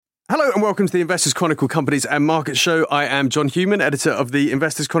Hello and welcome to the Investors Chronicle Companies and Markets Show. I am John Hewman, editor of the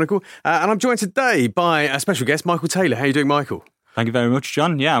Investors Chronicle, and I'm joined today by a special guest, Michael Taylor. How are you doing, Michael? Thank you very much,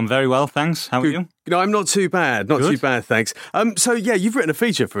 John. Yeah, I'm very well, thanks. How are you? No, I'm not too bad. Too bad, thanks. So, you've written a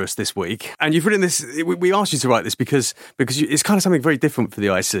feature for us this week, and you've written this. We asked you to write this because it's kind of something very different for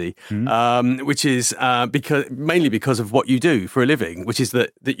the IC, which is mainly because of what you do for a living, which is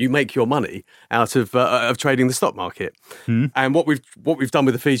that you make your money out of trading the stock market. And what we've done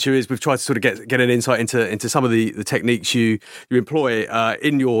with the feature is we've tried to sort of get an insight into some of the techniques you employ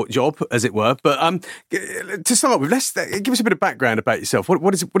in your job, as it were. But to start with, let's give us a bit of background about yourself.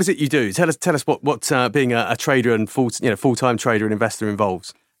 What is it you do? Tell us what being a trader and full-time trader and investor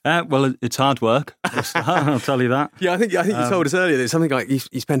involves. Well, it's hard work. I'll tell you that. Yeah, I think you told us earlier that it's something like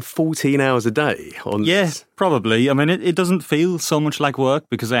you spend 14 hours a day on this. Yeah, probably. I mean, it doesn't feel so much like work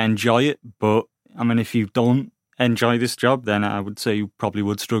because I enjoy it. But, I mean, if you don't enjoy this job, then I would say you probably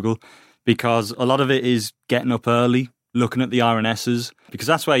would struggle because a lot of it is getting up early, looking at the RNSs, because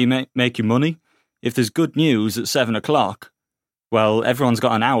that's where you make your money. If there's good news at 7 o'clock, well, everyone's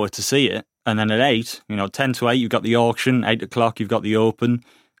got an hour to see it. And then at 8, 10 to 8, you've got the auction. 8 o'clock, you've got the open.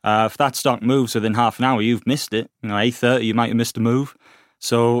 If that stock moves within half an hour, you've missed it. 8:30, you might have missed a move.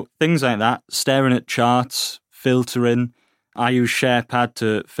 So things like that, staring at charts, filtering. I use SharePad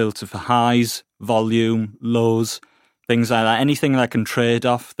to filter for highs, volume, lows, things like that. Anything that I can trade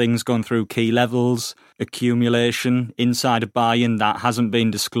off, things going through key levels, accumulation, insider buy-in that hasn't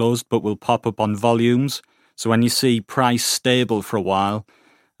been disclosed but will pop up on volumes. So when you see price stable for a while,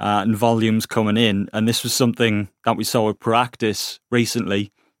 and volumes coming in. And this was something that we saw with Proactis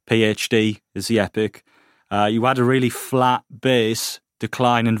recently. PhD is the epic. You had a really flat base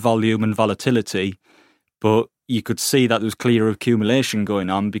decline in volume and volatility, but you could see that there was clear accumulation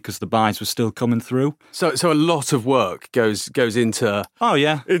going on because the buys were still coming through. So a lot of work goes into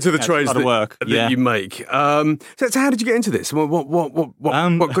into the trades that you make. So how did you get into this? What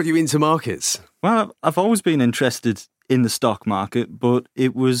got you into markets? Well, I've always been interested in the stock market, but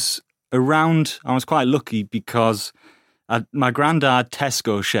it was I was quite lucky because my granddad had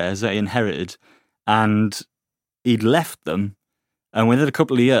Tesco shares that he inherited, and he'd left them, and within a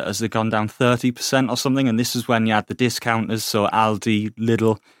couple of years they'd gone down 30% or something, and this is when you had the discounters, so Aldi,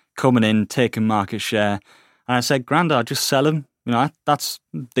 Lidl, coming in, taking market share. And I said, Grandad, just sell them. That's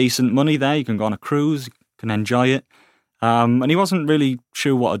decent money there. You can go on a cruise, you can enjoy it. And he wasn't really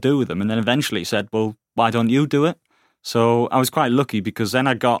sure what to do with them, and then eventually he said, well, why don't you do it? So I was quite lucky because then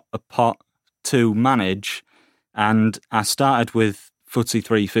I got a pot to manage, and I started with FTSE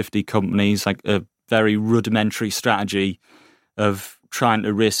 350 companies, like a very rudimentary strategy of trying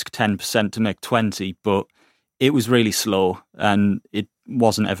to risk 10% to make 20, but it was really slow and it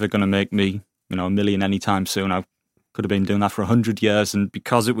wasn't ever going to make me, a million anytime soon. I could have been doing that for 100 years, and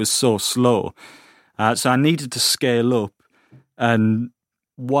because it was so slow, so I needed to scale up. And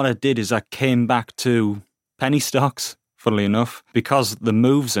what I did is I came back to penny stocks, funnily enough, because the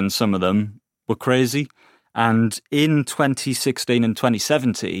moves in some of them were crazy. And in 2016 and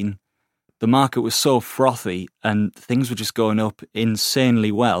 2017, the market was so frothy and things were just going up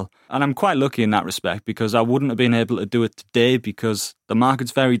insanely well. And I'm quite lucky in that respect because I wouldn't have been able to do it today because the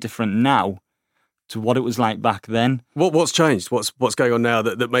market's very different now to what it was like back then. What's changed? What's going on now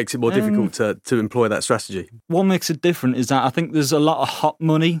that makes it more difficult to employ that strategy? What makes it different is that I think there's a lot of hot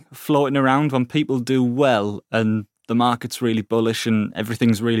money floating around when people do well and the market's really bullish and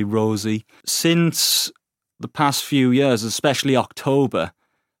everything's really rosy. Since the past few years, especially October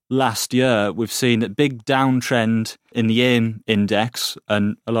last year, we've seen a big downtrend in the AIM index,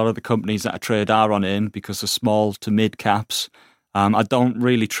 and a lot of the companies that I trade are on AIM because they're small to mid caps. I don't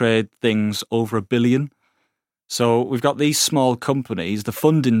really trade things over $1 billion. So we've got these small companies, the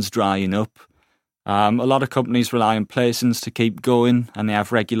funding's drying up. A lot of companies rely on placings to keep going, and they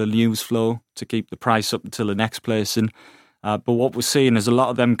have regular news flow to keep the price up until the next placing. But what we're seeing is a lot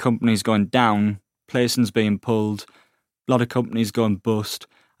of them companies going down, placings being pulled, a lot of companies going bust.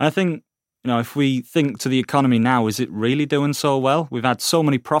 And I think, if we think to the economy now, is it really doing so well? We've had so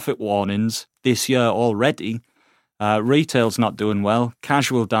many profit warnings this year already. Retail's not doing well.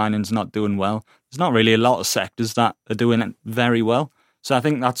 Casual dining's not doing well. There's not really a lot of sectors that are doing it very well. So I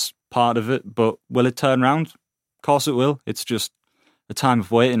think that's part of it. But will it turn around? Of course it will. It's just a time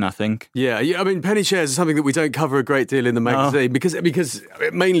of waiting, I think. Yeah. I mean, penny shares are something that we don't cover a great deal in the magazine because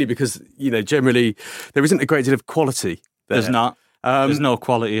mainly because generally there isn't a great deal of quality there. There's not. There's no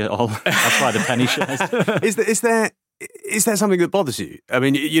quality at all. That's why the penny shares. Is there something that bothers you? I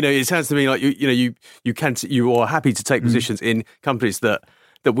mean, it sounds to me like you are happy to take positions in companies that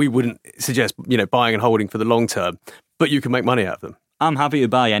we wouldn't suggest buying and holding for the long term, but you can make money out of them. I'm happy to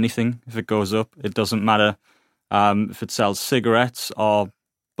buy anything if it goes up. It doesn't matter if it sells cigarettes or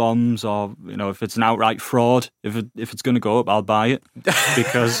bombs, or if it's an outright fraud. If it's going to go up, I'll buy it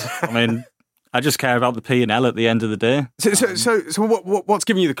because I just care about the P&L at the end of the day. So what's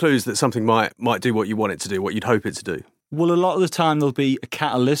giving you the clues that something might do what you want it to do, what you'd hope it to do? Well, a lot of the time there'll be a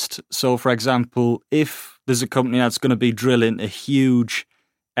catalyst. So, for example, if there's a company that's going to be drilling a huge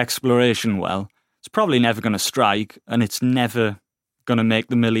exploration well, it's probably never going to strike, and it's never going to make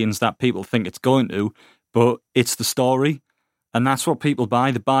the millions that people think it's going to, but it's the story. And that's what people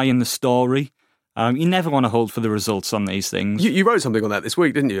buy. They buy in the story. You never want to hold for the results on these things. You wrote something on that this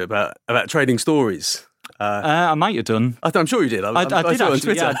week, didn't you, about trading stories? I might have done. I'm sure you did. I did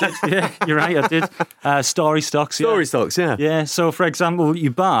actually. Yeah, I did. Yeah, you're right. I did. Story stocks. Yeah. Story stocks. Yeah. Yeah. So, for example, you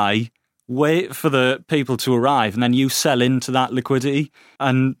buy, wait for the people to arrive, and then you sell into that liquidity.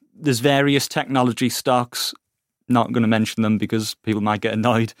 And there's various technology stocks. Not going to mention them because people might get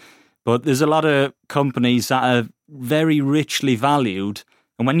annoyed. But there's a lot of companies that are very richly valued,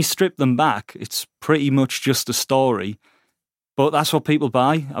 and when you strip them back, it's pretty much just a story. But that's what people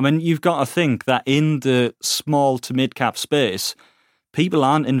buy. You've got to think that in the small to mid-cap space, people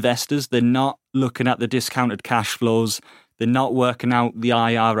aren't investors. They're not looking at the discounted cash flows. They're not working out the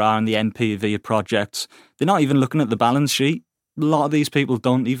IRR and the NPV of projects. They're not even looking at the balance sheet. A lot of these people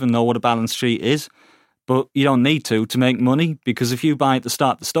don't even know what a balance sheet is. But you don't need to make money, because if you buy at the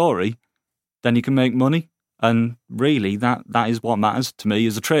start of the story, then you can make money. And really, that is what matters to me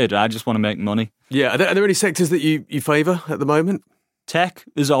as a trader. I just want to make money. Yeah. Are there any sectors that you favour at the moment? Tech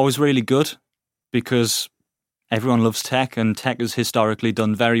is always really good because everyone loves tech, and tech has historically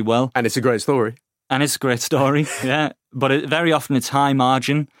done very well. And it's a great story. Yeah. But very often it's high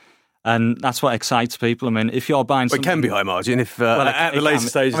margin. And that's what excites people. If you're buying something... It can be high margin if at the later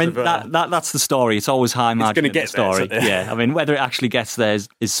stages of... that's the story. It's always high margin. It's going to get there. Yeah, whether it actually gets there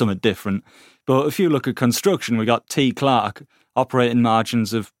is something different. But if you look at construction, we got T. Clark operating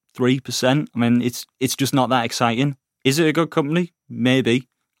margins of 3%. It's just not that exciting. Is it a good company? Maybe.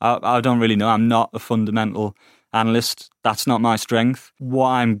 I don't really know. I'm not a fundamental analyst. That's not my strength. What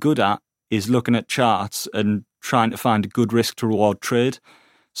I'm good at is looking at charts and trying to find a good risk to reward trade.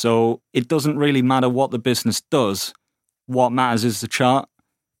 So it doesn't really matter what the business does. What matters is the chart,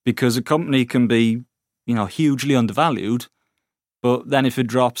 because a company can be, hugely undervalued, but then if it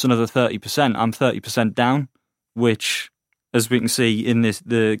drops another 30%, I'm 30% down, which, as we can see in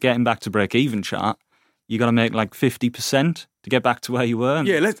the getting back to break even chart, you got to make like 50% to get back to where you were.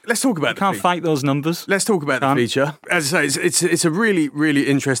 Yeah, let's talk about you can't fight those numbers. Let's talk about the feature. As I say, it's a really, really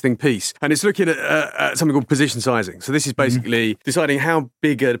interesting piece. And it's looking at something called position sizing. So this is basically deciding how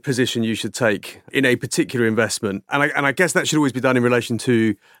big a position you should take in a particular investment. And I guess that should always be done in relation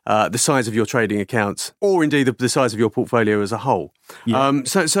to the size of your trading accounts, or indeed the size of your portfolio as a whole. Yeah.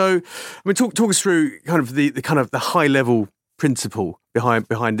 Talk us through kind of the high level principle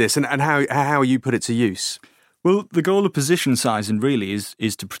behind this, and how you put it to use. Well, the goal of position sizing really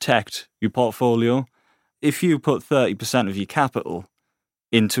is to protect your portfolio. If you put 30% of your capital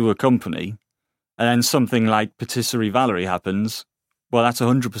into a company, and then something like Patisserie Valerie happens, well, that's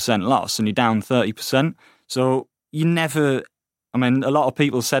 100% loss, and you're down 30%. So you never... a lot of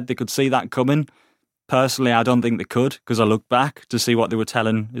people said they could see that coming. Personally, I don't think they could, because I looked back to see what they were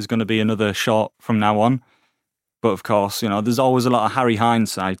telling is going to be another short from now on. But of course, there's always a lot of hairy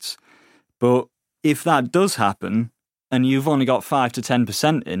hindsights. But if that does happen, and you've only got 5 to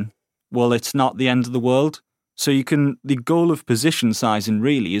 10% in, well, it's not the end of the world. So the goal of position sizing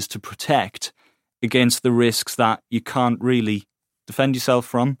really is to protect against the risks that you can't really defend yourself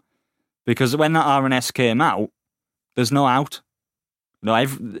from. Because when that RNS came out, there's no out.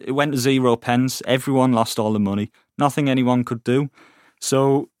 It went to 0 pence. Everyone lost all the money. Nothing anyone could do.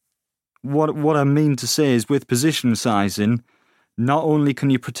 So what I mean to say is, with position sizing, not only can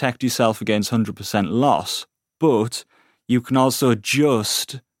you protect yourself against 100% loss, but you can also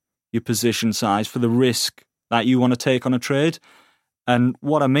adjust your position size for the risk that you want to take on a trade. And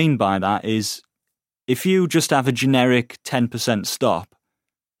what I mean by that is, if you just have a generic 10% stop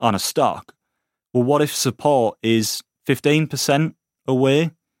on a stock, well, what if support is 15%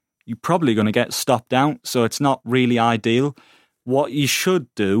 away? You're probably going to get stopped out, so it's not really ideal. What you should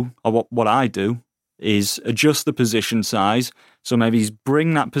do, or what I do, is adjust the position size. So maybe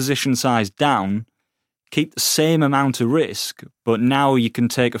bring that position size down, keep the same amount of risk, but now you can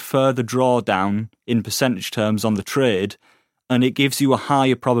take a further drawdown in percentage terms on the trade, and it gives you a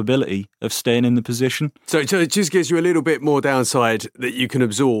higher probability of staying in the position. So it just gives you a little bit more downside that you can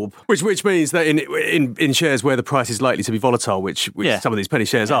absorb, which means that in shares where the price is likely to be volatile, which some of these penny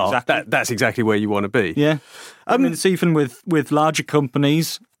shares are, exactly. That's exactly where you want to be. Yeah. I mean, it's even with larger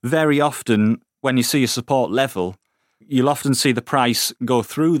companies, very often when you see a support level, you'll often see the price go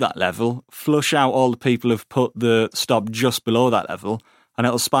through that level, flush out all the people who've put the stop just below that level, and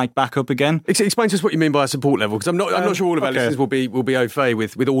it'll spike back up again. Explain to us what you mean by a support level, because I'm not sure all of our listeners will be au fait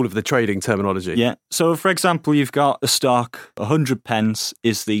with all of the trading terminology. Yeah. So, for example, you've got a stock, 100 pence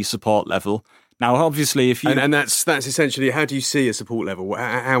is the support level. Now, obviously, if you and that's essentially, how do you see a support level?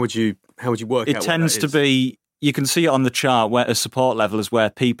 How would you work out? It tends to be. You can see it on the chart where a support level is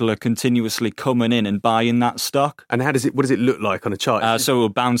where people are continuously coming in and buying that stock. And what does it look like on a chart? So it will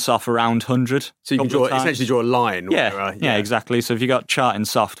bounce off around 100. So you can essentially draw a line. Yeah, exactly. So if you've got charting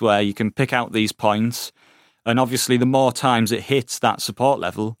software, you can pick out these points. And obviously, the more times it hits that support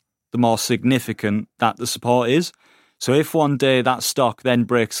level, the more significant that the support is. So if one day that stock then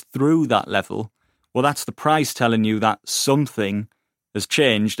breaks through that level, well, that's the price telling you that something has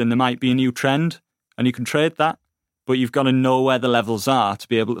changed and there might be a new trend. And you can trade that, but you've got to know where the levels are to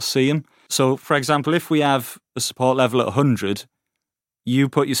be able to see them. So, for example, if we have a support level at 100, you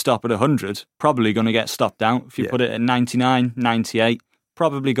put your stop at 100, probably going to get stopped out. If you put it at 99, 98,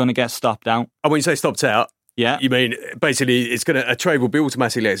 probably going to get stopped out. And when you say stopped out, you mean basically a trade will be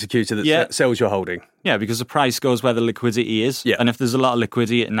automatically executed that sells your holding? Yeah, because the price goes where the liquidity is. Yeah. And if there's a lot of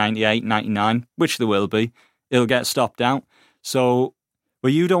liquidity at 98, 99, which there will be, it'll get stopped out. So,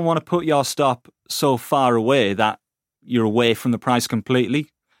 well, you don't want to put your stop so far away that you're away from the price completely.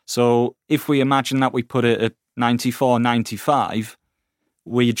 So if we imagine that we put it at 94, 95,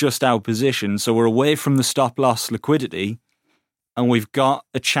 we adjust our position. So we're away from the stop loss liquidity and we've got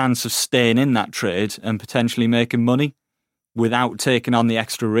a chance of staying in that trade and potentially making money without taking on the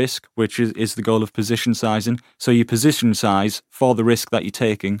extra risk, which is the goal of position sizing. So you position size for the risk that you're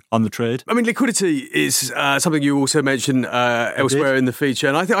taking on the trade. I mean, liquidity is something you also mentioned elsewhere in the feature,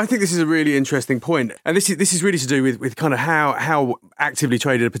 and I think this is a really interesting point. And this is really to do with kind of how actively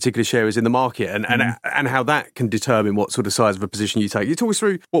traded a particular share is in the market, and how that can determine what sort of size of a position you take. You talk us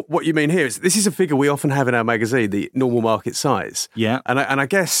through what you mean here. This is a figure we often have in our magazine, the normal market size. Yeah, and I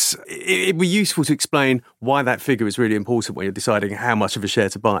guess it'd be useful to explain why that figure is really important when you're deciding how much of a share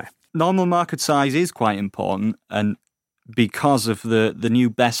to buy. Normal market size is quite important, and because of the new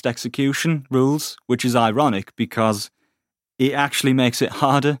best execution rules, which is ironic because it actually makes it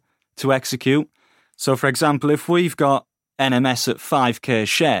harder to execute. So, for example, if we've got NMS at 5k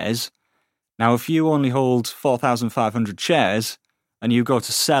shares, now if you only hold 4,500 shares and you go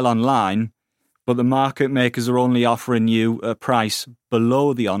to sell online, but the market makers are only offering you a price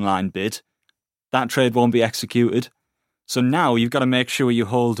below the online bid, that trade won't be executed. So now you've got to make sure you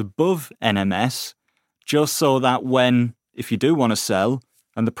hold above NMS, just so that if you do want to sell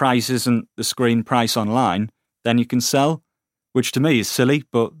and the price isn't the screen price online, then you can sell, which to me is silly,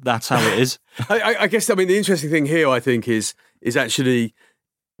 but that's how it is. I guess, I mean, the interesting thing here, I think, is actually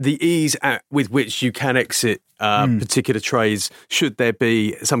the ease with which you can exit particular trades should there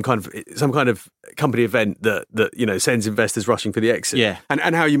be some kind of company event that sends investors rushing for the exit. Yeah.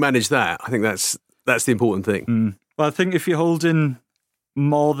 And how you manage that, I think that's the important thing. Well, I think if you're holding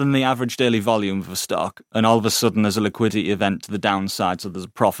more than the average daily volume of a stock and all of a sudden there's a liquidity event to the downside, so there's a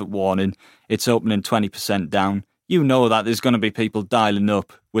profit warning, it's opening 20% down, you know that there's going to be people dialing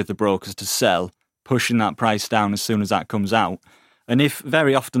up with the brokers to sell, pushing that price down as soon as that comes out. And if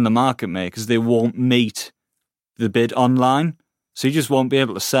very often the market makers, they won't meet the bid online, so you just won't be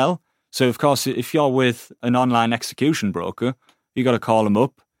able to sell. So, of course, if you're with an online execution broker, you got to call them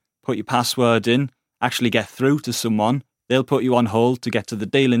up, put your password in, actually get through to someone. They'll put you on hold to get to the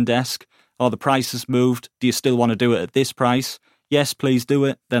dealing desk. Or the price has moved. Do you still want to do it at this price? Yes, please do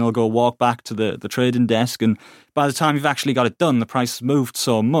it. Then I'll go walk back to the trading desk. And by the time you've actually got it done, the price has moved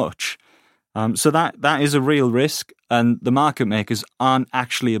so much. So that is a real risk. And the market makers aren't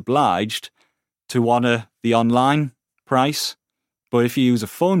actually obliged to honour the online price. But if you use a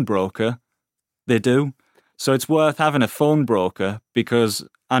phone broker, they do. So it's worth having a phone broker because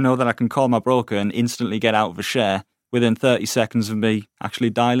I know that I can call my broker and instantly get out of a share within 30 seconds of me actually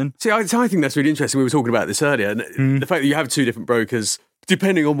dialing. See, I think that's really interesting. We were talking about this earlier. And the fact that you have two different brokers,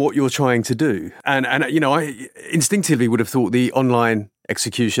 depending on what you're trying to do. And I instinctively would have thought the online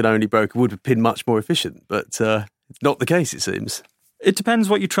execution-only broker would have been much more efficient. But it's not the case, it seems. It depends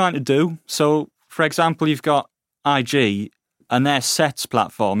what you're trying to do. So, for example, you've got IG, and their sets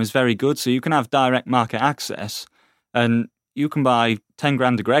platform is very good. So you can have direct market access, and you can buy 10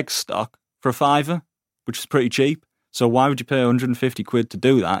 grand of Greg's stock for a £5, which is pretty cheap. So why would you pay 150 quid to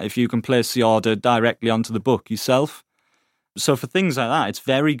do that if you can place the order directly onto the book yourself? So for things like that, it's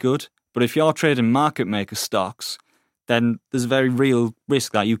very good. But if you're trading market maker stocks, then there's a very real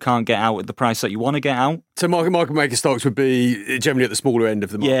risk that you can't get out at the price that you want to get out. So market maker stocks would be generally at the smaller end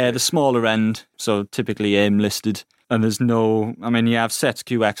of the market? Yeah, the smaller end. So typically AIM listed. And there's no, I mean, you have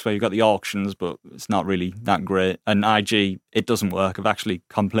SETQX where you've got the auctions, but it's not really that great. And IG, it doesn't work. I've actually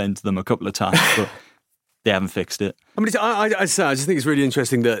complained to them a couple of times, but they haven't fixed it. I mean, I just think it's really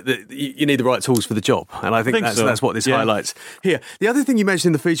interesting that you need the right tools for the job. And I think that's what this highlights here. The other thing you mentioned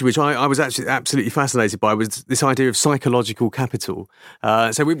in the feature, which I was actually absolutely fascinated by, was this idea of psychological capital.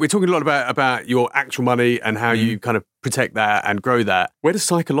 So we're talking a lot about your actual money and how you kind of protect that and grow that. Where does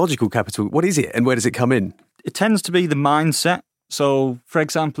psychological capital, what is it and where does it come in? It tends to be the mindset. So, for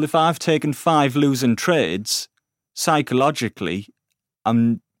example, if I've taken 5 losing trades, psychologically,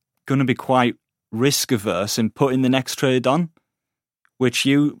 I'm going to be quite risk averse in putting the next trade on, which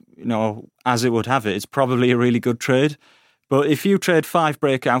you know, as it would have it, it's probably a really good trade. But if you trade 5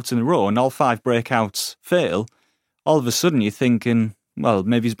 breakouts in a row and all 5 breakouts fail, all of a sudden you're thinking, well,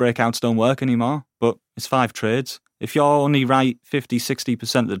 maybe his breakouts don't work anymore, but it's 5 trades. If you're only right 50,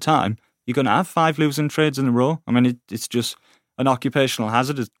 60% of the time, you're going to have 5 losing trades in a row. I mean, it's just an occupational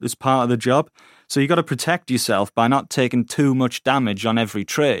hazard. It's part of the job. So you've got to protect yourself by not taking too much damage on every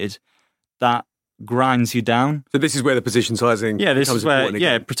trade that grinds you down. So this is where the position sizing becomes important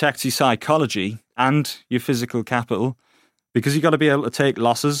again. It protects your psychology and your physical capital, because you've got to be able to take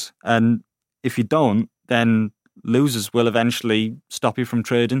losses. And if you don't, then losers will eventually stop you from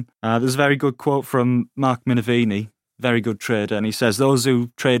trading. There's a very good quote from Mark Minervini, very good trader, and he says those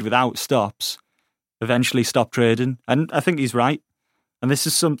who trade without stops eventually stop trading. And I think he's right. And this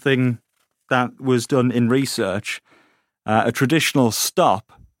is something that was done in research. A traditional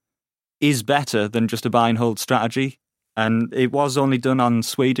stop is better than just a buy and hold strategy. And it was only done on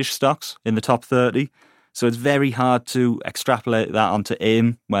Swedish stocks in the top 30. So it's very hard to extrapolate that onto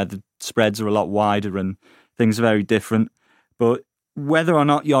AIM, where the spreads are a lot wider and things are very different. But whether or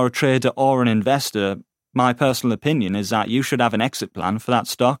not you're a trader or an investor, my personal opinion is that you should have an exit plan for that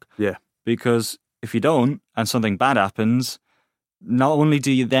stock. Yeah. Because if you don't and something bad happens, not only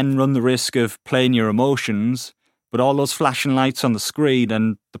do you then run the risk of playing your emotions, but all those flashing lights on the screen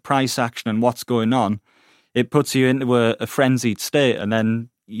and the price action and what's going on, it puts you into a frenzied state, and then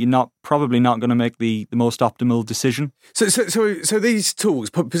you're probably not going to make the most optimal decision. So these tools,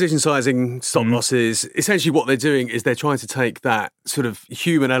 position sizing, stop losses, essentially what they're doing is they're trying to take that sort of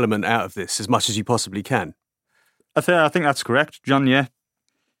human element out of this as much as you possibly can. I think that's correct, John, yeah.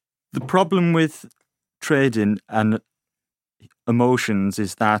 The problem with trading and emotions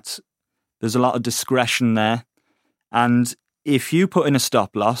is that there's a lot of discretion there. And if you put in a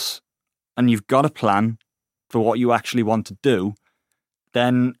stop loss and you've got a plan for what you actually want to do,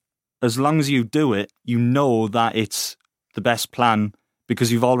 then as long as you do it, you know that it's the best plan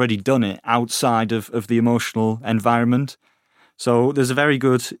because you've already done it outside of the emotional environment. So there's a very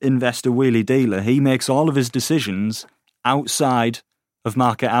good investor wheelie dealer. He makes all of his decisions outside of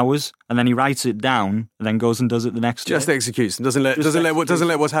market hours, and then he writes it down and then goes and does it the next day. Just executes them. Doesn't let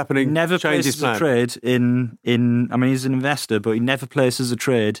what's happening never change his plan. Places a trade in I mean, he's an investor, but he never places a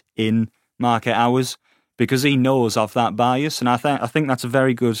trade in market hours because he knows of that bias. And I think that's a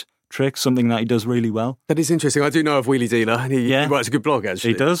very good trick, something that he does really well. That is interesting. I do know of Wheelie Dealer, and he writes a good blog,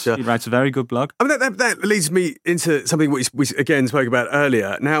 actually. He does. He writes a very good blog. I mean, that leads me into something we again spoke about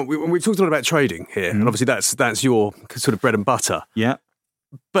earlier. Now, we've talked a lot about trading here, and obviously that's your sort of bread and butter. Yeah.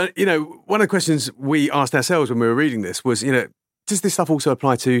 But, one of the questions we asked ourselves when we were reading this was, does this stuff also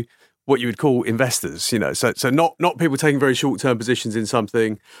apply to what you would call investors? So not people taking very short-term positions in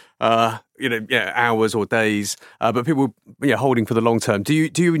something, hours or days, but people, holding for the long term. Do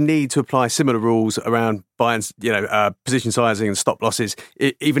you need to apply similar rules around buying, position sizing and stop losses,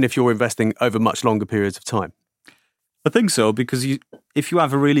 even if you're investing over much longer periods of time? I think so, because if you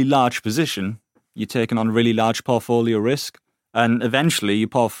have a really large position, you're taking on a really large portfolio risk. And eventually your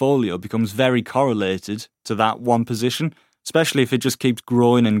portfolio becomes very correlated to that one position, especially if it just keeps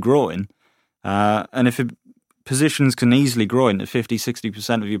growing and growing. And if positions can easily grow into 50,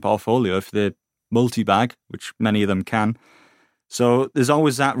 60% of your portfolio if they're multi-bag, which many of them can. So there's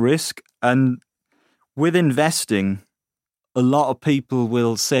always that risk. And with investing, a lot of people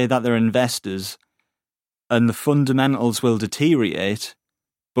will say that they're investors and the fundamentals will deteriorate.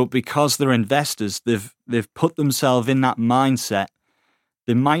 But because they're investors, they've put themselves in that mindset.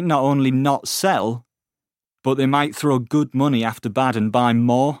 They might not only not sell, but they might throw good money after bad and buy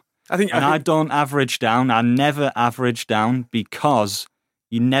more. I don't average down. I never average down because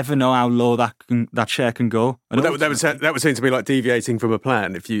you never know how low that share can go. And well, that would seem to me like deviating from a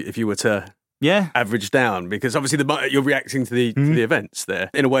plan if you were to average down, because obviously you're reacting to the events there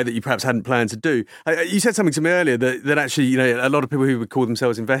in a way that you perhaps hadn't planned to do. You said something to me earlier that actually, a lot of people who would call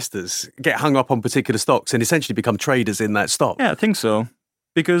themselves investors get hung up on particular stocks and essentially become traders in that stock. Yeah, I think so.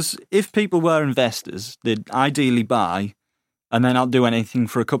 Because if people were investors, they'd ideally buy and then not do anything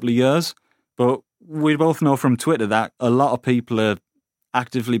for a couple of years. But we both know from Twitter that a lot of people are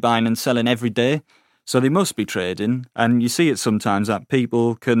actively buying and selling every day. So they must be trading. And you see it sometimes that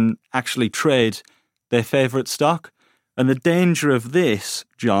people can actually trade their favourite stock. And the danger of this,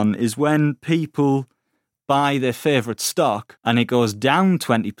 John, is when people buy their favourite stock and it goes down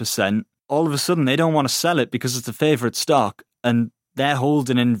 20%, all of a sudden they don't want to sell it because it's a favourite stock and they're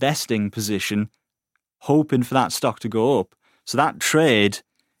holding an investing position hoping for that stock to go up. So that trade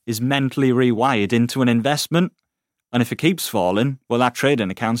is mentally rewired into an investment. And if it keeps falling, well, that trading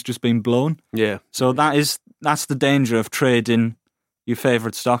account's just been blown. Yeah. So that's the danger of trading your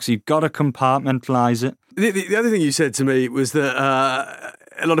favourite stocks. You've got to compartmentalise it. The other thing you said to me was that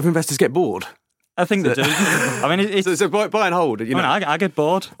a lot of investors get bored. I think they do. I mean, it's so buy and hold. I get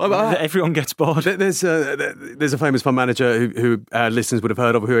bored. Everyone gets bored. There's a famous fund manager who listeners would have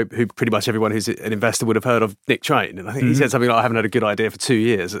heard of, who pretty much everyone who's an investor would have heard of, Nick Train. And I think he said something like, "I haven't had a good idea for 2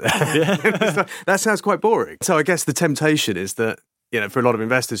 years." That sounds quite boring. So I guess the temptation is that for a lot of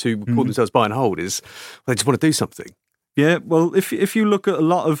investors who call themselves buy and hold is they just want to do something. Yeah, well, if you look at a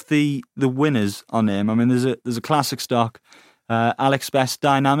lot of the winners on him, I mean, there's a classic stock, Alex Best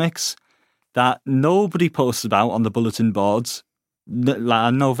Dynamics, that nobody posts about on the bulletin boards.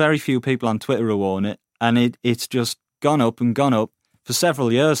 I know very few people on Twitter who own it, and it's just gone up and gone up for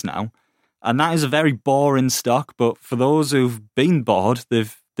several years now. And that is a very boring stock, but for those who've been bored,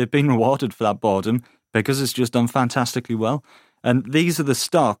 they've been rewarded for that boredom because it's just done fantastically well. And these are the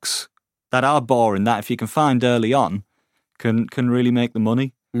stocks that are boring that if you can find early on, can really make the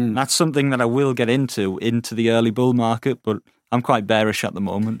money. That's something that I will get into the early bull market, but I'm quite bearish at the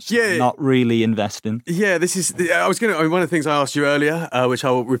moment. So not really investing. Yeah, one of the things I asked you earlier, which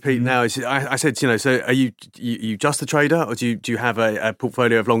I will repeat now, is I said, so are you just a trader, or do you have a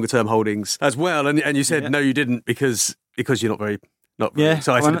portfolio of longer term holdings as well? And you said no, you didn't because you're not very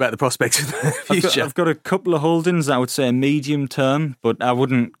excited about the prospects of the future. I've got a couple of holdings that I would say are medium term, but I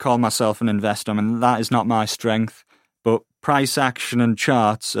wouldn't call myself an investor. I mean, that is not my strength. But price action and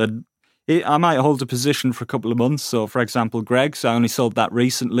charts, I might hold a position for a couple of months. So, for example, Greg's, I only sold that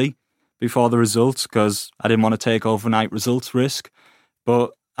recently before the results because I didn't want to take overnight results risk.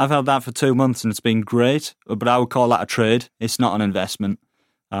 But I've held that for 2 months and it's been great. But I would call that a trade. It's not an investment.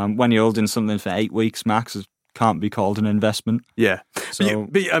 When you're holding something for 8 weeks max, it can't be called an investment. Yeah. So,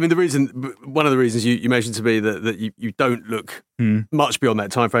 but I mean, one of the reasons you mentioned to me that you don't look much beyond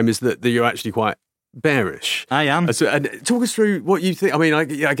that time frame is that you're actually quite bearish. I am. And talk us through what you think. I mean,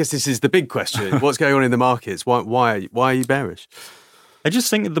 I guess this is the big question. What's going on in the markets? Why are you bearish? I just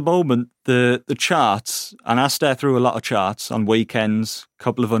think at the moment, the charts, and I stare through a lot of charts on weekends, a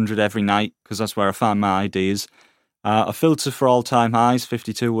couple of hundred every night, because that's where I find my ideas. I filter for all-time highs,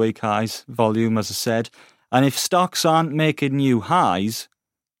 52-week highs, volume, as I said. And if stocks aren't making new highs,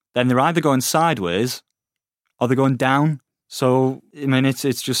 then they're either going sideways or they're going down. So, I mean, it's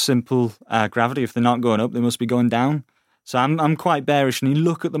just simple gravity. If they're not going up, they must be going down. So I'm quite bearish. And you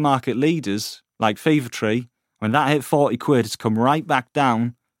look at the market leaders, like Fevertree, when that hit 40 quid, it's come right back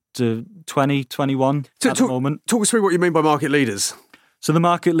down to 20, 21 at the moment. Talk us through what you mean by market leaders. So the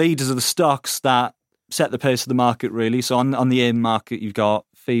market leaders are the stocks that set the pace of the market, really. So on the AIM market, you've got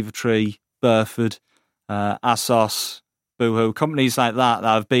Fevertree, Burford, Asos, Boohoo, companies like that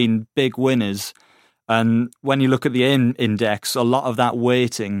have been big winners. And when you look at the AIM index, a lot of that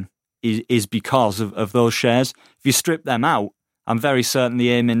weighting is because of those shares. If you strip them out, I'm very certain the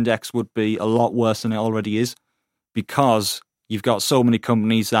AIM index would be a lot worse than it already is, because you've got so many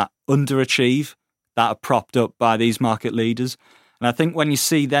companies that underachieve, that are propped up by these market leaders. And I think when you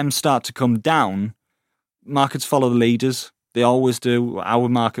see them start to come down, markets follow the leaders. They always do. Our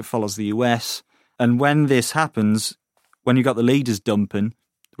market follows the US. And when this happens, when you've got the leaders dumping,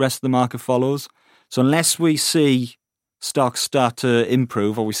 the rest of the market follows. So unless we see stocks start to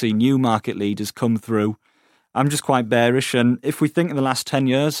improve or we see new market leaders come through, I'm just quite bearish. And if we think in the last 10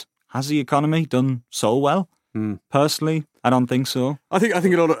 years, has the economy done so well? Personally, I don't think so. I think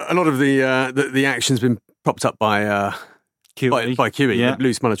a lot of the action's been propped up by QE, by QE,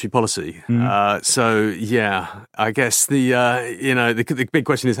 loose monetary policy. So yeah, I guess the big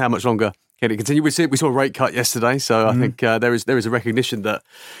question is how much longer Can it continue? We saw a rate cut yesterday, so I think there is a recognition that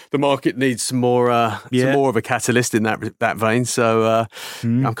the market needs some more of a catalyst in that vein. So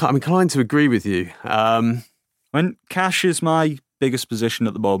I'm inclined to agree with you. When cash is my biggest position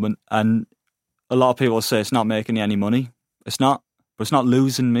at the moment, and a lot of people say it's not making me any money. It's not, but it's not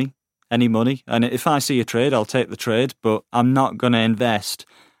losing me any money. And if I see a trade, I'll take the trade, but I'm not going to invest.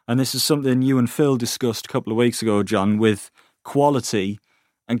 And this is something you and Phil discussed a couple of weeks ago, John, with quality.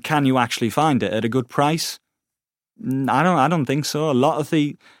 And can you actually find it at a good price? I don't think so.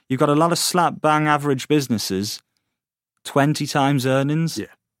 You've got a lot of slap bang average businesses, 20 times earnings. Yeah,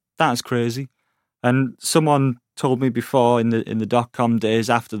 that's crazy. And someone told me before in the dot-com days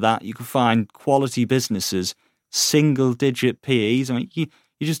after that, you could find quality businesses, single-digit PEs. I mean, you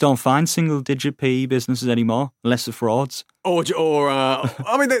just don't find single-digit PE businesses anymore, unless they're frauds. Or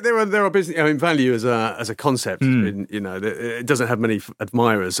I mean, there are business. I mean, value as a concept. It doesn't have many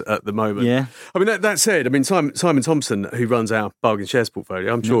admirers at the moment. Yeah. I mean, that said, I mean, Simon Thompson, who runs our bargain shares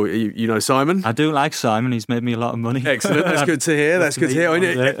portfolio, I'm sure you know Simon. I do like Simon. He's made me a lot of money. Excellent. That's good to hear. That's good to hear.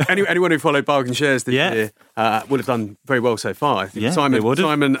 I mean, anyone who followed bargain shares this year would have done very well so far. I think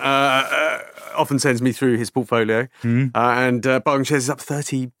Simon often sends me through his portfolio, and bargain shares is up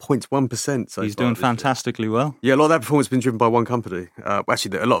 30.1%. So he's doing fantastically well. Yeah, a lot of that performance has been driven by one company.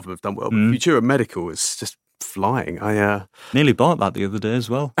 Actually, a lot of them have done well. But Futura Medical is just flying. I nearly bought that the other day as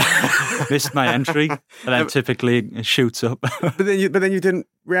well. Missed my entry, and then typically it shoots up. but then you didn't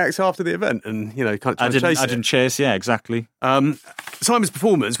react after the event, and kind of chase it. I didn't chase. Yeah, exactly. Simon's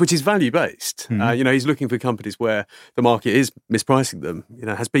performance, which is value based, he's looking for companies where the market is mispricing them.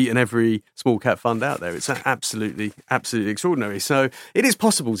 Has beaten every small cap fund out there. It's absolutely extraordinary. So it is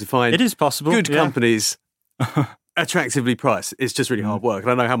possible to find. It is possible. Good companies. Attractively priced. It's just really hard work.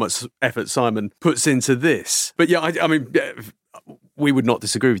 And I know how much effort Simon puts into this. But I mean, we would not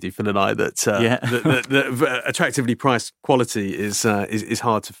disagree with you, Phil and I, that attractively priced quality is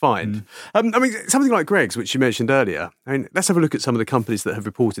hard to find. I mean, something like Greggs, which you mentioned earlier. I mean, let's have a look at some of the companies that have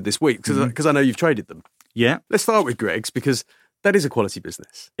reported this week, because I know you've traded them. Yeah. Let's start with Greggs, because that is a quality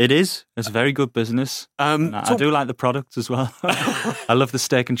business. It is. It's a very good business. I do like the products as well. I love the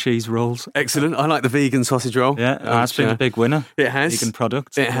steak and cheese rolls. Excellent. I like the vegan sausage roll. Yeah, that's been a big winner. It has. Vegan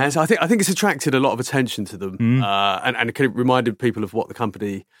product. It has. I think it's attracted a lot of attention to them, and it kind of reminded people of what the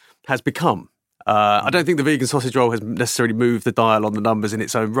company has become. I don't think the vegan sausage roll has necessarily moved the dial on the numbers in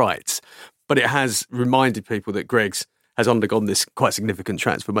its own right, but it has reminded people that Greggs has undergone this quite significant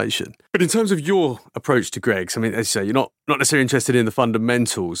transformation. But in terms of your approach to Greggs, I mean, as you say, you're not necessarily interested in the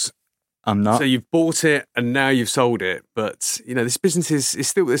fundamentals. I'm not. So you've bought it and now you've sold it, but this business is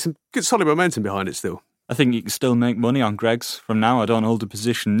still, there's some good solid momentum behind it still. I think you can still make money on Greggs from now. I don't hold a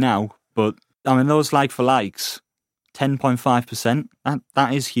position now, but I mean, those like for likes, 10.5%,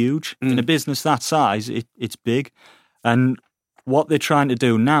 that is huge. In a business that size, it's big. And what they're trying to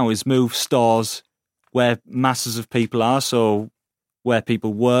do now is move stores where masses of people are, so where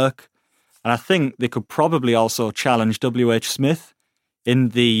people work. And I think they could probably also challenge WH Smith in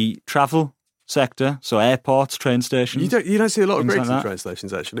the travel sector, so airports, train stations. You don't see a lot of Greggs in train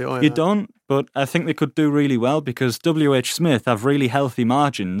stations, actually. You don't, but I think they could do really well because WH Smith have really healthy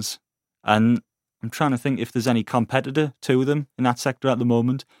margins, and I'm trying to think if there's any competitor to them in that sector at the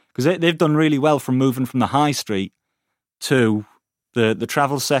moment, because they've done really well from moving from the high street to the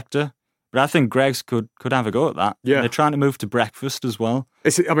travel sector. But I think Greggs could have a go at that. Yeah. They're trying to move to breakfast as well.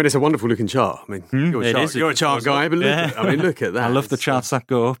 It's a wonderful looking chart. I mean, you're a chart guy, but look at that. I love the charts that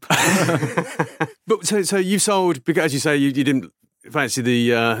go up. But so you've sold, because as you say, you didn't fancy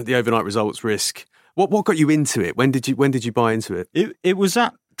the overnight results risk. What got you into it? When did you buy into it? It was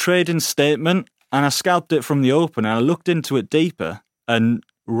that trading statement, and I scalped it from the open, and I looked into it deeper, and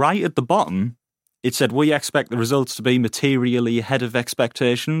right at the bottom, it said, we expect the results to be materially ahead of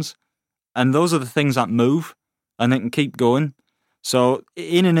expectations. And those are the things that move, and they can keep going. So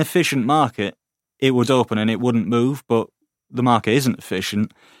in an efficient market, it would open and it wouldn't move, but the market isn't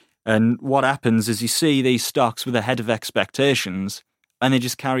efficient. And what happens is you see these stocks with ahead of expectations, and they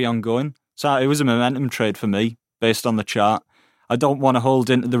just carry on going. So it was a momentum trade for me, based on the chart. I don't want to hold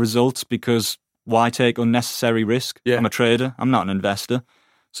into the results because why take unnecessary risk? Yeah. I'm a trader. I'm not an investor.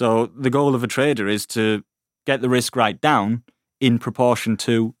 So the goal of a trader is to get the risk right down in proportion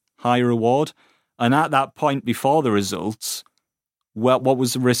to high reward. And at that point before the results, what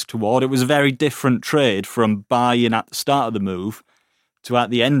was the risk toward? It was a very different trade from buying at the start of the move to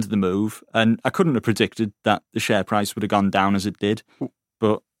at the end of the move. And I couldn't have predicted that the share price would have gone down as it did.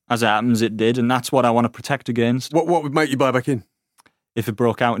 But as it happens, it did. And that's what I want to protect against. What would make you buy back in? If it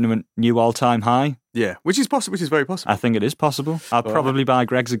broke out into a new all-time high, Yeah, which is possible. Which is very possible. I think it is possible. I'll probably buy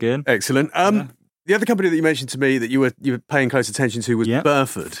Greggs again. Excellent. The other company that you mentioned to me that you were paying close attention to was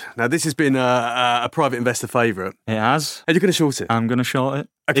Burford. Now, this has been a private investor favourite. It has. And you're going to short it? I'm going to short it.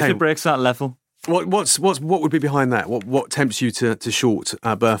 Okay. If it breaks that level. What would be behind that? What tempts you to short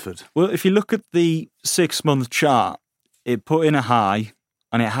Burford? Well, if you look at the 6-month chart, it put in a high,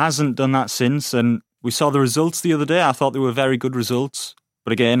 and it hasn't done that since. And we saw the results the other day. I thought they were very good results.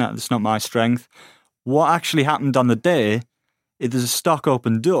 But again, it's not my strength. What actually happened on the day is the stock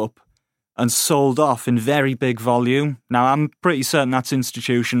opened up and sold off in very big volume. Now, I'm pretty certain that's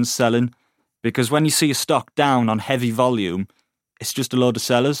institutions selling, because when you see a stock down on heavy volume, it's just a load of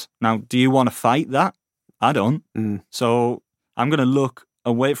sellers. Now, do you want to fight that? I don't. So I'm going to look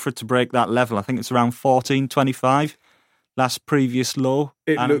and wait for it to break that level. I think it's around 14.25, last previous low,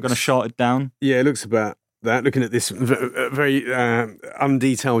 I'm going to short it down. Yeah, it looks about that. Looking at this very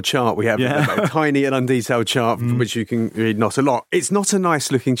undetailed chart we have, a tiny and undetailed chart from which you can read not a lot. It's not a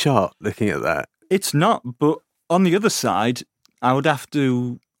nice looking chart looking at that. It's not, but on the other side, I would have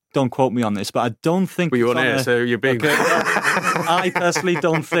to... Don't quote me on this, but I don't think... Well, you're on air, so you're being... Okay. I personally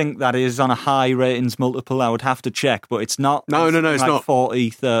don't think that is on a high ratings multiple. I would have to check, but it's not. No, it's not. 40,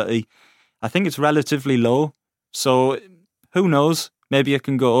 30. I think it's relatively low. So who knows? Maybe it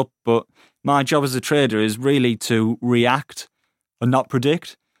can go up, but my job as a trader is really to react and not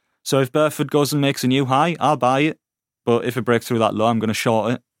predict. So if Burford goes and makes a new high, I'll buy it. But if it breaks through that low, I'm going to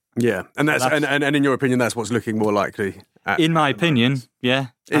short it. Yeah, and and in your opinion, that's what's looking more likely. In my opinion, yeah.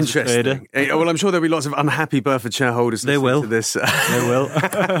 Interesting. Well, I'm sure there'll be lots of unhappy Burford shareholders listening to this. They will.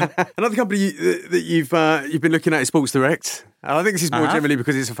 Another company that you've been looking at is Sports Direct. And I think this is more generally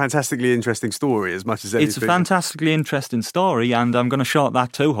because it's a fantastically interesting story as much as anything. It's a fantastically interesting story, and I'm going to short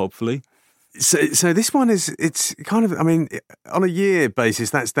that too, hopefully. So this one it's kind of, I mean, on a year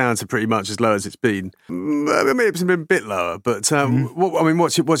basis, that's down to pretty much as low as it's been. Maybe it's been a bit lower, but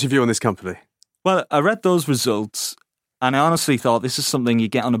what's your view on this company? Well, I read those results, and I honestly thought this is something you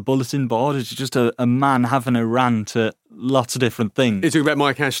get on a bulletin board. It's just a man having a rant at lots of different things. You're talking about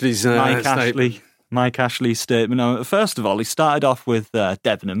Mike Ashley's statement. Mike Ashley's statement. Now, first of all, he started off with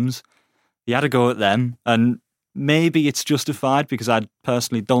Debenhams. He had a go at them, and maybe it's justified because I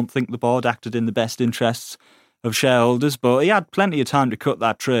personally don't think the board acted in the best interests of shareholders, but he had plenty of time to cut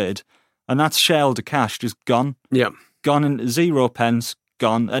that trade, and that's shareholder cash just gone. Yeah. Gone in 0 pence,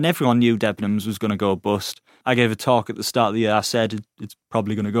 gone, and everyone knew Debenhams was going to go bust. I gave a talk at the start of the year. I said it's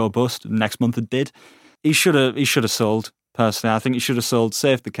probably going to go bust, and next month it did. He should have sold, personally. I think he should have sold,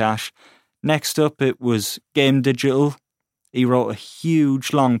 saved the cash. Next up, it was Game Digital. He wrote a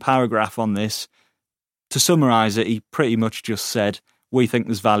huge, long paragraph on this. To summarise it, he pretty much just said, we think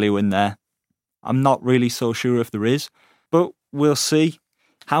there's value in there. I'm not really so sure if there is, but we'll see.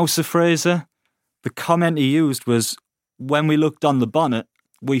 House of Fraser, the comment he used was, when we looked on the bonnet,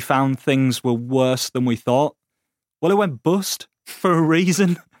 we found things were worse than we thought. Well, it went bust for a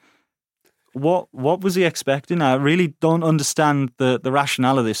reason. What was he expecting? I really don't understand the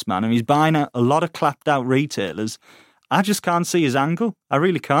rationale of this man. I mean, he's buying a lot of clapped out retailers. I just can't see his angle. I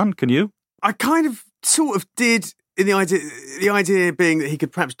really can't. Can you? I kind of sort of did, in the idea being that he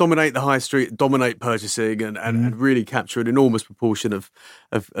could perhaps dominate the high street, dominate purchasing, and really capture an enormous proportion of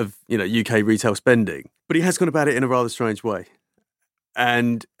UK retail spending. But he has gone about it in a rather strange way.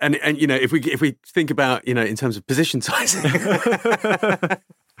 And if we think about in terms of position sizing.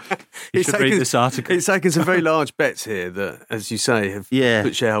 You should read this article. It's taken some very large bets here that, as you say, have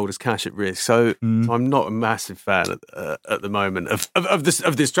put shareholders' cash at risk. So I'm not a massive fan at the moment of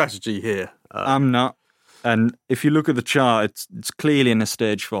this strategy here. I'm not. And if you look at the chart, it's clearly in a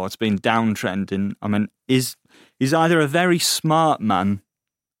stage 4. It's been downtrending. I mean, he's either a very smart man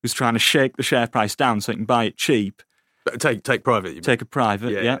who's trying to shake the share price down so he can buy it cheap. Take private. You mean? Take it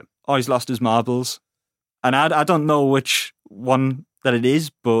private, yeah. Or he's lost his marbles. And I don't know which one that it is,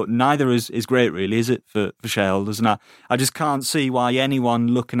 but neither is great, really, is it, for shareholders? And I just can't see why anyone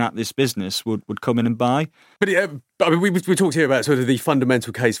looking at this business would come in and buy. But I mean, we talked here about sort of the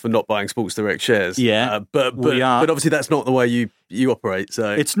fundamental case for not buying Sports Direct shares. Yeah, but obviously that's not the way you operate.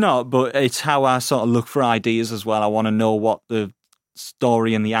 So it's not, but it's how I sort of look for ideas as well. I want to know what the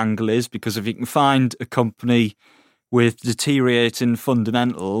story and the angle is, because if you can find a company with deteriorating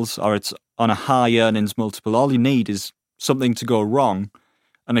fundamentals, or it's on a high earnings multiple, all you need is something to go wrong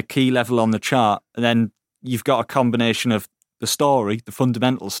and a key level on the chart, and then you've got a combination of the story, the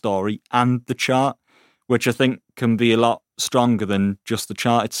fundamental story, and the chart, which I think can be a lot stronger than just the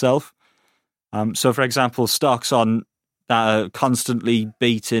chart itself. So, for example, stocks on that are constantly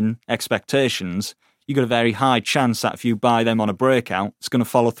beating expectations, you've got a very high chance that if you buy them on a breakout, it's going to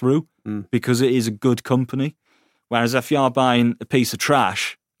follow through. because it is a good company. Whereas if you're buying a piece of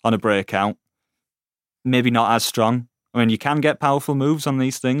trash on a breakout, maybe not as strong. I mean, you can get powerful moves on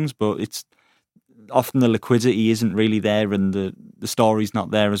these things, but it's often the liquidity isn't really there and the story's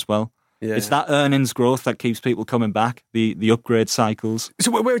not there as well. Yeah. It's that earnings growth that keeps people coming back, the upgrade cycles. So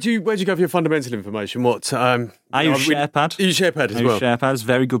where'd you go for your fundamental information? What I use SharePad. You use SharePad as well? SharePad is a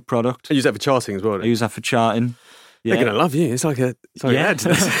very good product. I use that for charting as well. I use that for charting. Yeah. They're going to love you. It's like an ad.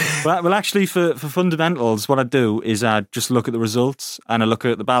 Well, actually, for fundamentals, what I do is I just look at the results and I look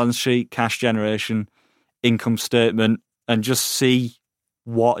at the balance sheet, cash generation, income statement, and just see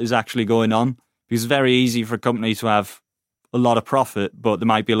what is actually going on. Because it's very easy for a company to have a lot of profit, but there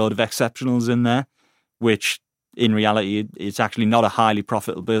might be a load of exceptionals in there, which in reality, it's actually not a highly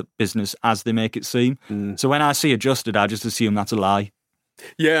profitable business as they make it seem. So when I see adjusted, I just assume that's a lie.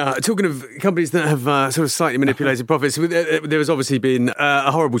 Yeah, talking of companies that have sort of slightly manipulated profits, there has obviously been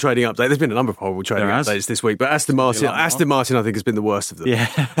a horrible trading update. There's been a number of horrible trading updates this week, but Aston Martin, I think, has been the worst of them. Yeah.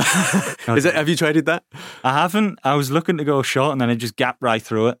 Have you traded that? I haven't. I was looking to go short and then it just gapped right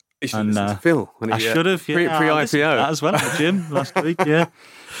through it. You should listen to Phil. I should have. Pre-IPO. That as well at the gym last week, yeah.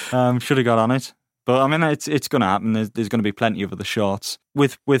 Should have got on it. But I mean, it's going to happen. There's going to be plenty of other shorts.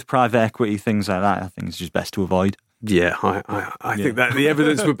 With private equity, things like that, I think it's just best to avoid. Yeah, I think that the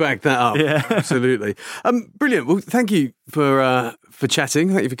evidence would back that up. Yeah. Absolutely. Brilliant. Well, thank you for chatting.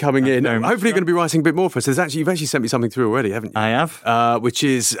 Thank you for coming in. Hopefully you're going to be writing a bit more for us. You've actually sent me something through already, haven't you? I have. Which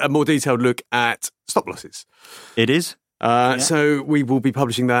is a more detailed look at stop losses. It is. So we will be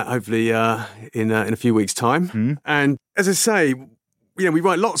publishing that hopefully in a few weeks' time. And as I say, we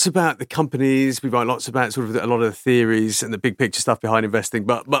write lots about the companies. We write lots about sort of a lot of the theories and the big picture stuff behind investing.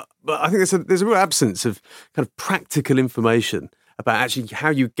 But I think there's a real absence of kind of practical information about actually how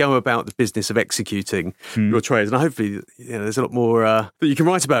you go about the business of executing your trades. And hopefully, there's a lot more that you can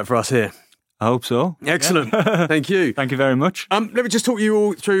write about for us here. I hope so. Excellent. Thank you. Thank you very much. Let me just talk you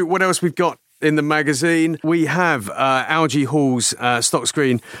all through what else we've got in the magazine. We have Algie Hall's stock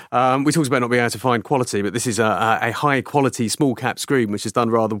screen. We talked about not being able to find quality, but this is a high quality small cap screen which has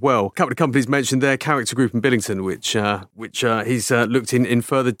done rather well. A couple of companies mentioned there, Character Group and Billington, which he's looked in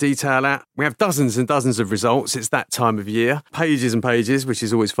further detail at. We have dozens and dozens of results. It's that time of year. Pages and pages, which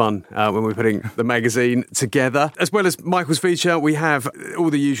is always fun when we're putting the magazine together. As well as Michael's feature, we have all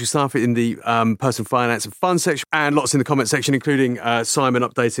the usual stuff in the personal finance and fund section, and lots in the comment section, including Simon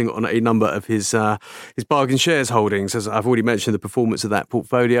updating on a number of his bargain shares holdings. As I've already mentioned, the performance of that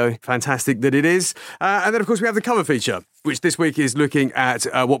portfolio, fantastic that it is. And then, of course, we have the cover feature, which this week is looking at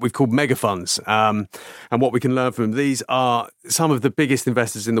what we've called mega funds and what we can learn from them. These are some of the biggest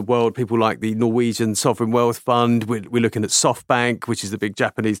investors in the world, people like the Norwegian Sovereign Wealth Fund. We're looking at SoftBank, which is the big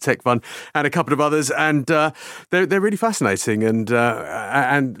Japanese tech fund, and a couple of others. And they're really fascinating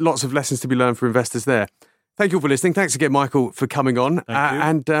and lots of lessons to be learned for investors there. Thank you all for listening. Thanks again, Michael, for coming on.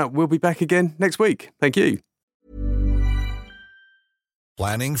 And we'll be back again next week. Thank you.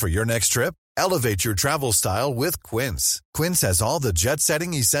 Planning for your next trip? Elevate your travel style with Quince. Quince has all the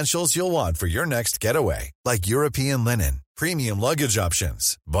jet-setting essentials you'll want for your next getaway, like European linen, premium luggage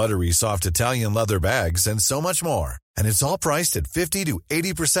options, buttery soft Italian leather bags, and so much more. And it's all priced at 50 to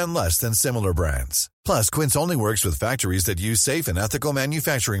 80% less than similar brands. Plus, Quince only works with factories that use safe and ethical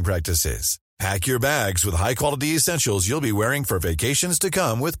manufacturing practices. Pack your bags with high-quality essentials you'll be wearing for vacations to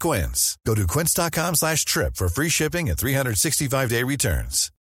come with Quince. Go to quince.com/trip for free shipping and 365-day returns.